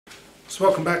So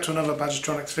welcome back to another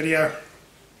Badgertronics video.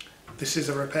 This is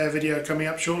a repair video coming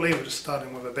up shortly. We're just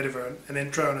starting with a bit of an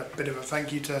intro and a bit of a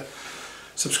thank you to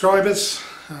subscribers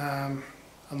and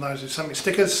those who sent me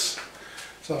stickers.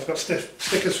 So I've got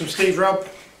stickers from Steve Robb.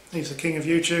 He's the king of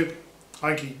YouTube.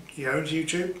 I think he owns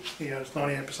YouTube. He owns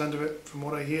 98% of it from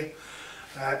what I hear.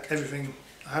 Everything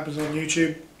that happens on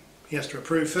YouTube he has to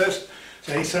approve first.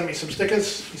 So he sent me some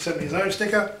stickers. He sent me his own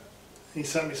sticker. He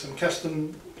sent me some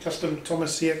custom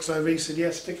Thomas CXOV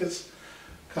CDS stickers,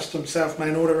 custom South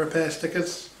Main Auto Repair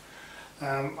stickers.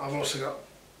 I've also got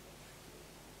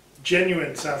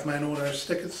genuine South Main Auto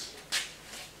stickers.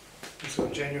 I've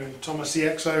got genuine Thomas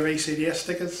CXOV CDS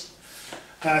stickers.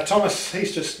 Thomas,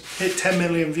 he's just hit 10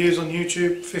 million views on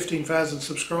YouTube, 15,000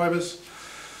 subscribers.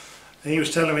 And he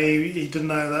was telling me he didn't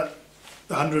know that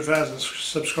 100,000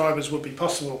 subscribers would be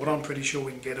possible, but I'm pretty sure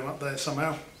we can get him up there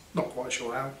somehow. Not quite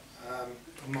sure how.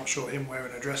 I'm not sure him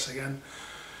wearing a dress again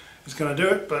is going to do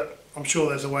it, but I'm sure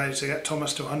there's a way to get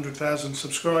Thomas to 100,000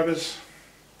 subscribers,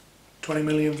 20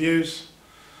 million views.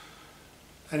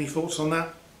 Any thoughts on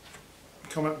that?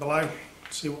 Comment below,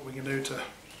 see what we can do to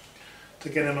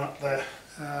get him up there.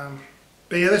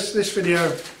 But yeah, this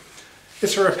video,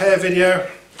 it's a repair video.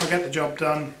 I'll get the job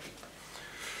done.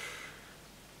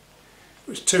 It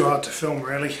was too hard to film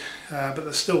really, but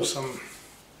there's still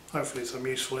hopefully some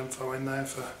useful info in there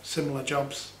for similar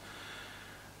jobs.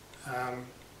 I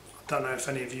don't know if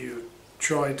any of you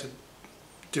tried to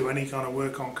do any kind of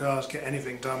work on cars, get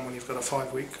anything done when you've got a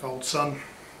 5-week-old son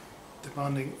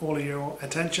demanding all of your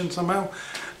attention somehow.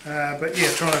 But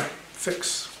yeah, trying to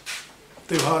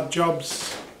do hard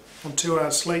jobs on 2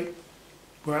 hours sleep,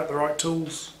 without the right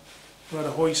tools, without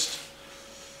a hoist.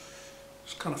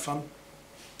 It's kind of fun,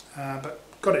 but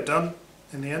got it done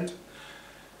in the end.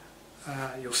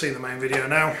 You'll see the main video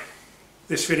now.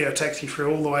 This video takes you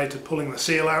through all the way to pulling the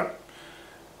seal out.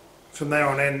 From there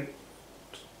on in,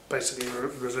 basically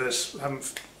reverse.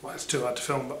 Well, it's too hard to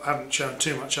film, but I haven't shown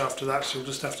too much after that, so you'll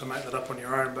just have to make that up on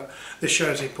your own. But this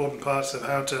shows the important parts of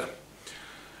how to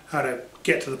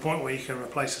get to the point where you can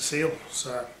replace the seal.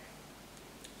 So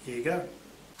here you go.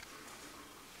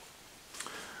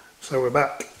 So we're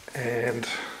back, and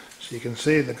as you can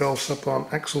see, the Golf's up on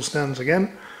axle stands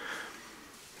again.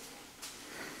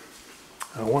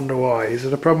 I wonder why. Is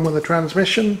it a problem with the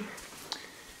transmission?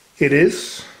 It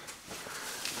is,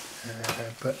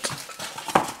 but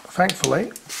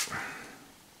thankfully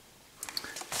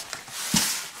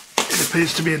it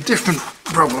appears to be a different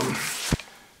problem.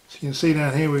 So you can see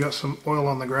down here we've got some oil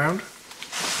on the ground.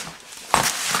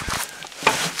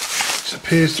 This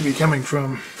appears to be coming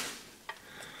from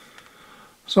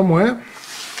somewhere.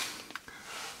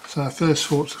 So our first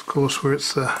thought's of course where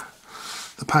it's the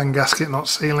pan gasket not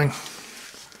sealing.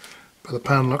 But the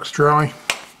pan looks dry.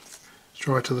 It's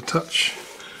dry to the touch.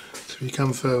 So if you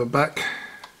come further back,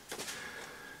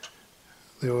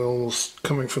 the oil's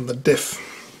coming from the diff,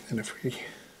 and if we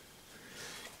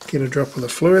get a drop of the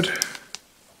fluid,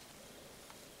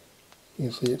 you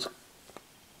can see it's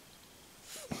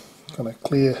kind of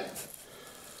clear.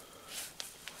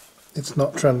 It's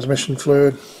not transmission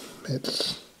fluid,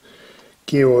 it's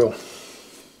gear oil,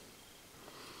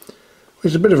 which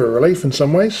is a bit of a relief in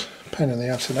some ways, pain in the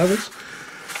ass in others.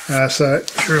 So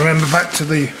if you remember back to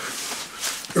the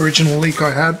original leak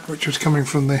I had, which was coming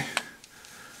from the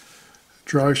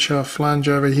DriveShaft flange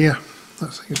over here,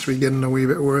 that seems to be getting a wee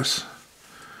bit worse.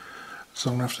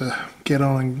 So I'm going to have to get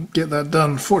on and get that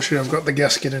done. Fortunately I've got the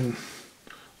gasket in,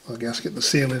 well, the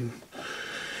seal in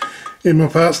my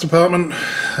parts department,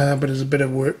 but it's a bit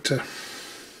of work to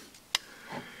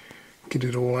get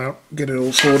it all out, get it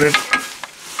all sorted.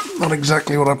 Not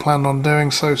exactly what I planned on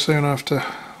doing so soon after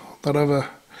that other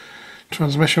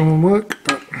transmission will work,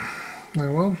 but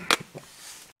oh well.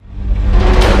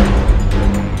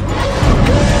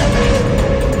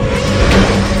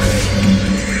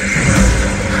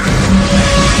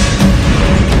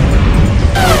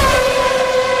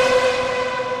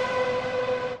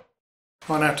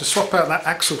 Right, now to swap out that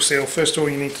axle seal, first of all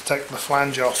you need to take the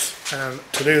flange off, and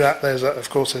to do that of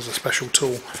course there's a special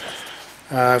tool.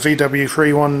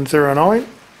 VW3109.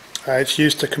 It's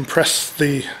used to compress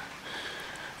the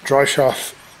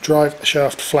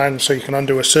DriveShaft flange so you can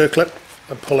undo a circlip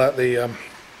and pull out the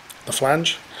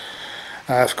flange.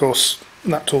 Of course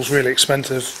that tool's really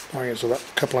expensive. I think it's about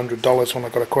a couple $100 when I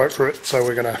got a quote for it, so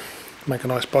we're going to make a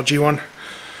nice bodgy one.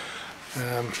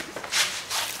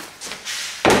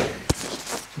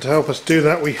 To help us do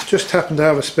that, we just happen to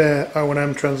have a spare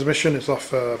O&M transmission. It's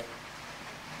off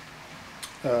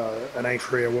an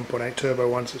A3 or 1.8 turbo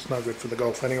one, so it's no good for the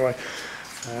Golf anyway,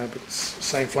 but it's the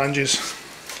same flanges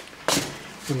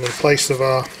in the place of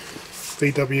our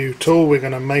VW tool. We're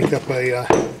going to make up a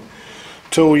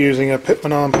tool using a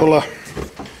Pitman arm puller,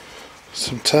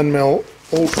 some 10mm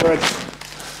all thread,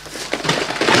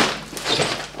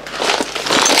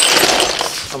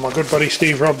 and my good buddy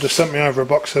Steve Robb just sent me over a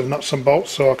box of nuts and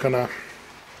bolts so I can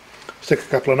stick a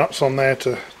couple of nuts on there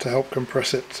to help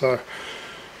compress it. So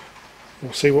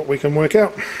we'll see what we can work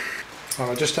out.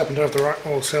 I just happened to have the right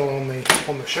oil seal on the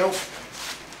shelf.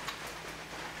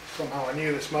 Somehow I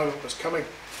knew this moment was coming.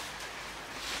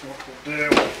 So what we'll do,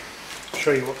 I'll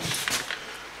show you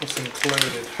what's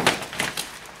included.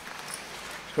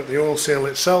 It's got the oil seal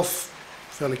itself,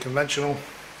 fairly conventional,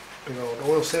 big old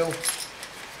oil seal.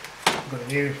 I've got a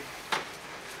new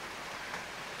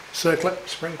circlip,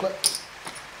 spring clip,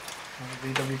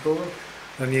 VW call them,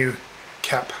 a new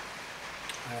cap.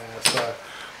 So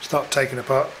start taking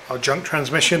apart our junk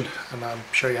transmission and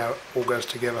show you how it all goes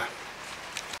together.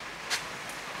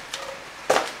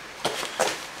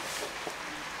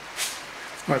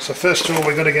 Right, so first of all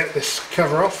we've got to get this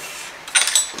cover off.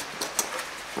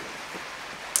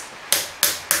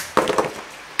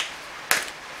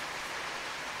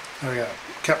 There we go,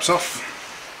 cap's off.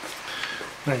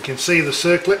 Now you can see the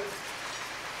circlip.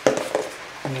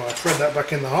 I'm going to thread that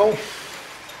back in the hole.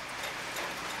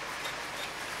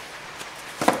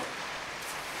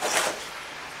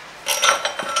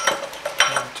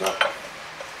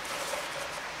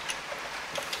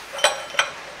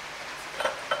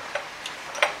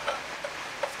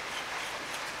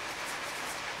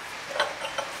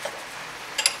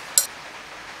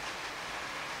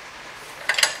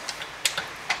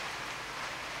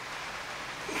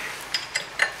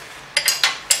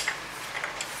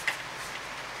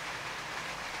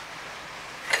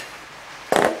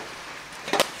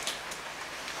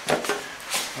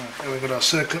 There we've got our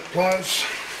circlip pliers.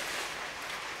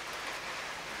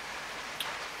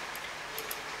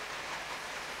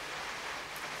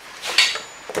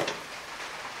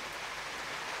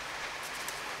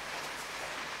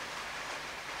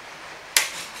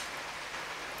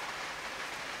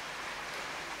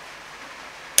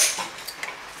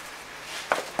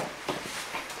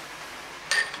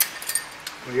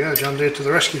 There we go, John Deere to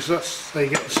the rescue. So that's how you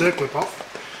get the circlip off.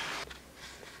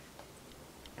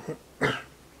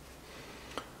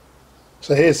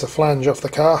 So here's the flange off the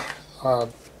car.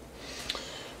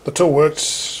 The tool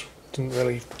works. Didn't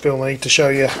really feel the need to show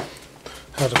you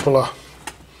how to pull a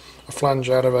flange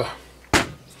out of a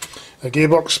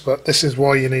gearbox, but this is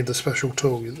why you need the special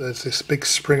tool. There's this big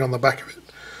spring on the back of it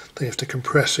that you have to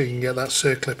compress so you can get that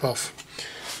circlip off.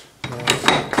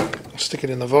 Stick it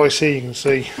in the vise here, you can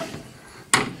see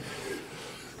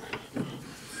it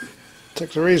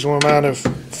takes a reasonable amount of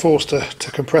force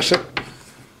to compress it.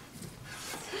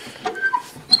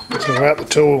 So without the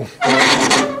tool,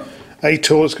 a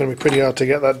tool, it's going to be pretty hard to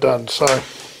get that done. So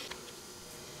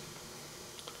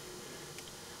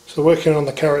working on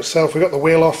the car itself, we got the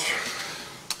wheel off.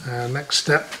 Next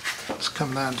step, let's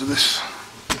come down to this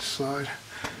side.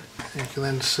 You can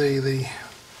then see the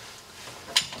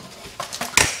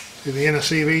inner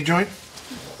CV joint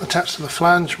attached to the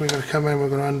flange. We're going to come in, we're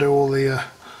going to undo all the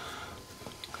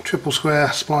triple square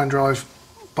spline drive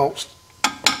bolts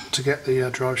to get the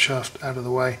drive shaft out of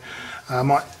the way. I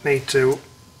might need to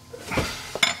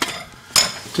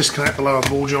disconnect the lower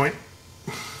ball joint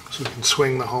so we can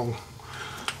swing the whole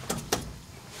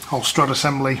strut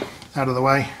assembly out of the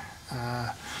way.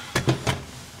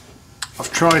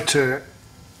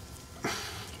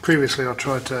 Previously I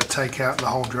tried to take out the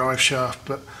whole drive shaft,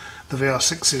 but the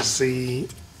VR6's, the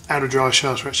outer drive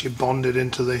shafts are actually bonded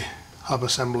into the hub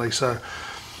assembly, so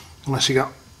unless you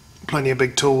got plenty of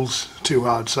big tools, too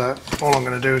hard. So all I'm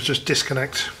going to do is just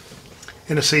disconnect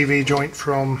inner CV joint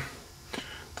from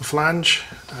the flange,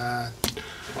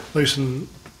 loosen,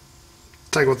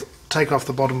 take off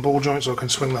the bottom ball joint so I can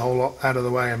swing the whole lot out of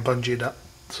the way and bungee it up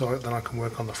so then I can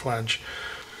work on the flange.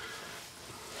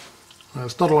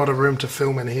 There's not a lot of room to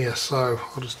film in here, so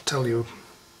I'll just tell you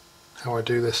how I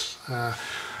do this.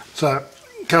 So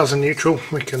cars in neutral,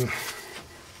 we can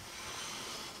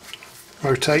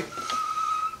rotate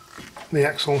the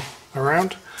axle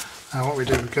around, and what we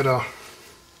do, we get our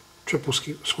triple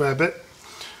square bit,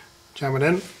 jam it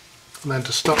in, and then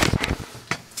to stop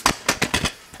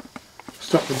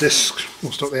the disc,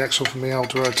 or stop the axle from being able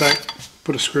to rotate,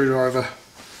 put a screwdriver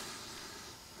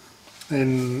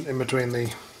in between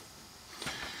the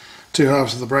two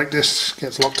halves of the brake disc,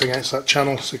 gets locked against that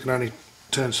channel, so you can only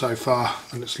turn so far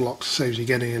and it's locked, saves you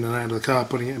getting in and out of the car,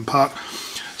 putting it in park.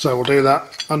 So we'll do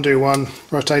that, undo one,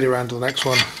 rotate it around to the next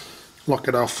one, lock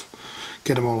it off,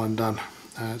 get them all undone.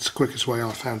 It's the quickest way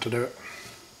I've found to do it.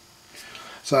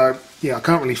 So yeah, I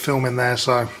can't really film in there,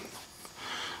 so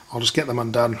I'll just get them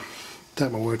undone,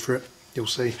 take my word for it, you'll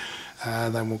see,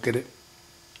 then we'll get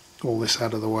all this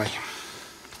out of the way.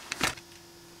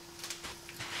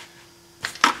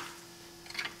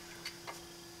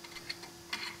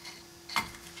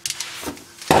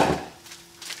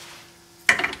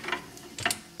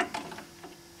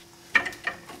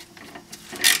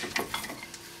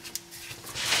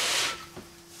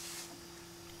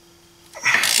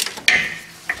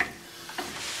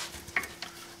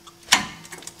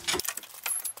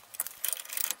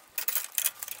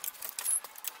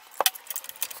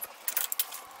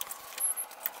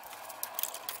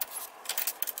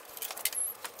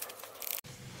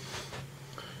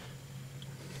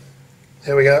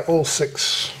 There we go, all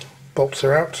 6 bolts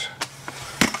are out.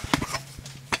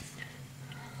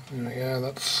 There we go,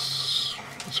 that's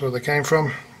where they came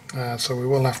from. So we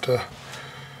will have to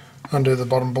undo the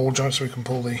bottom ball joint so we can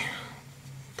pull the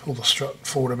strut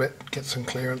forward a bit, get some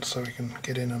clearance so we can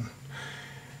get in and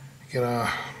get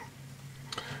our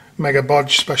Mega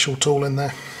Bodge special tool in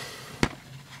there.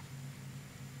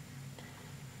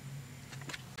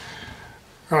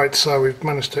 Right, so we've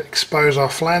managed to expose our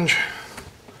flange.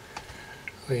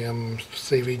 The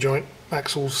CV joint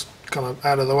axle's kind of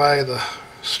out of the way, the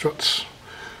strut's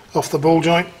off the ball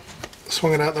joint,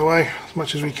 swung it out the way as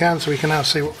much as we can so we can now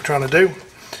see what we're trying to do.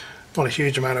 Not a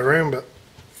huge amount of room, but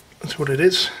that's what it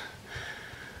is.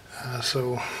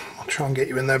 So I'll try and get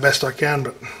you in there best I can,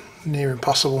 but near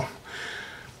impossible.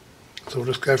 So we'll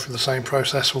just go through the same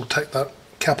process. We'll take that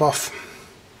cap off,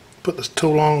 put the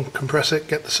tool on, compress it,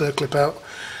 get the circlip out,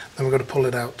 then we've got to pull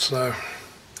it out. So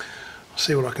I'll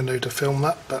see what I can do to film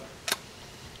that, but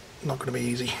not going to be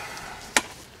easy.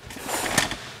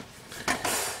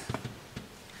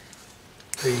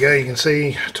 There you go, you can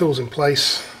see tools in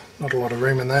place, not a lot of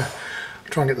room in there. I'll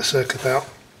try and get the circlip out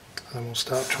and then we'll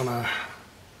start trying to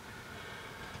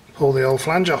pull the old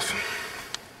flange off.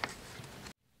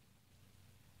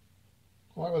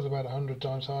 Well, that was about 100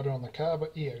 times harder on the car,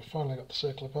 but yeah, we finally got the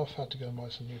circlip off, had to go and buy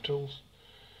some new tools.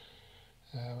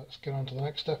 Let's get on to the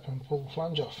next step and pull the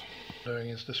flange off. What I'm doing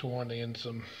is just winding in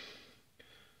some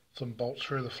bolts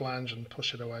through the flange and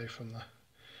push it away from the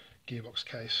gearbox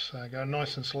case. Go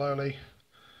nice and slowly,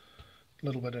 a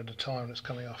little bit at a time, and it's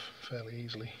coming off fairly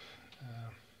easily.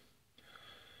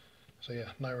 So yeah,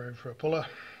 no room for a puller.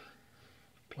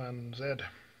 Plan Z.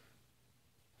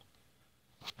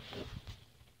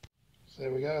 So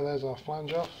there we go, there's our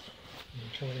flange off.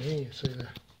 And coming in here, you see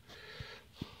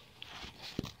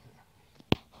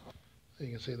you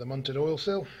can see the munted oil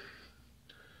seal.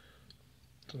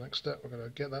 The next step, we're going to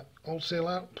get that old seal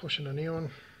out, push in a new one,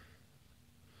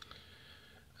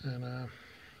 and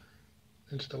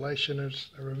installation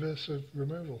is a reversive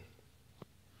removal,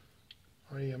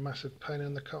 i.e. a massive pain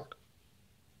in the cock.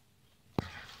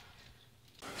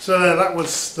 So that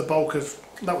was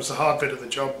the hard bit of the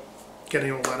job,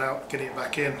 getting all that out, getting it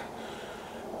back in.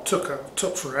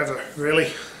 Took forever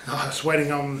really. I was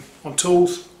waiting on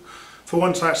tools. For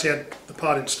once I actually had the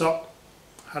part in stock,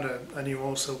 had a new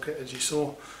oil seal kit as you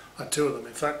saw. I had 2 of them.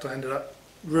 In fact, I ended up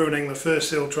ruining the first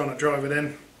seal trying to drive it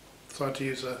in, so I had to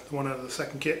use the one out of the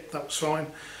second kit. That was fine.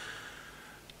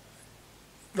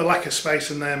 The lack of space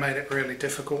in there made it really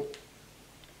difficult.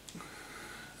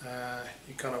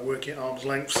 You kind of work it at arm's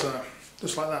length, so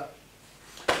just like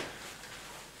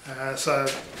that. So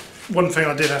one thing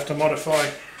I did have to modify,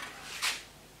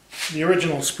 the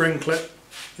original spring clip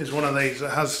is one of these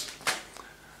that has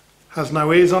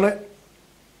no ears on it,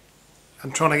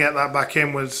 and trying to get that back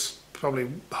in was probably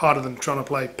harder than trying to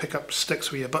play pick up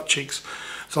sticks with your butt cheeks.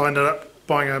 So I ended up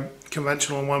buying a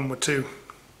conventional one with two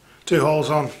holes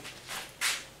on.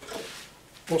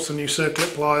 Bought some new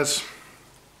circlip pliers.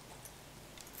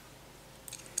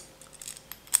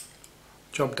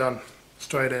 Job done,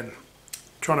 straight in.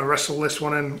 Trying to wrestle this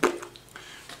one in,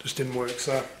 just didn't work.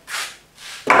 So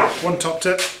one top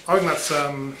tip, I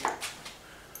think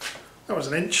that was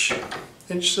an inch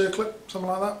circlip, something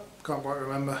like that. Can't quite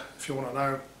remember. If you want to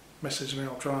know, message me.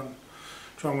 I'll try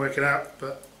and work it out.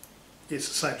 But it's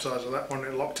the same size as that one.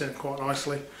 It locked in quite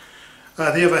nicely.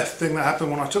 The other thing that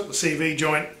happened when I took the CV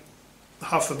joint,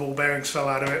 half the ball bearings fell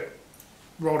out of it,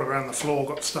 rolled around the floor,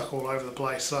 got stuck all over the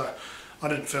place. So I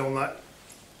didn't film that.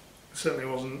 It certainly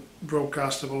wasn't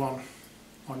broadcastable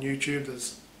on YouTube.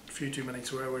 There's a few too many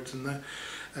swear words in there.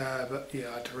 But yeah,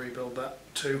 I had to rebuild that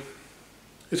too.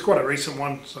 It's quite a recent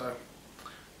one, so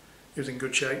it was in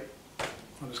good shape.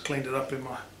 I just cleaned it up in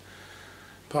my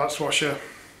parts washer,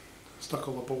 stuck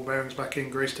all the ball bearings back in,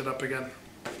 greased it up again,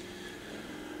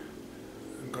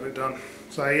 and got it done.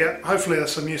 So yeah, hopefully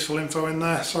there's some useful info in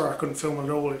there. Sorry I couldn't film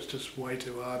it all, it's just way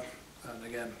too hard. And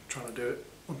again, trying to do it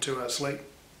on 2 hours sleep.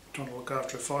 trying to look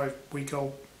after a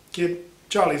 5-week-old kid.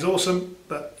 Charlie's awesome,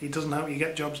 but he doesn't help you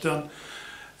get jobs done.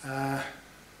 Yeah,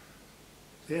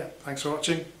 thanks for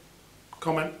watching.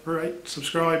 Comment, rate,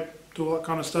 subscribe, do all that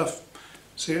kind of stuff.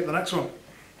 See you at the next one.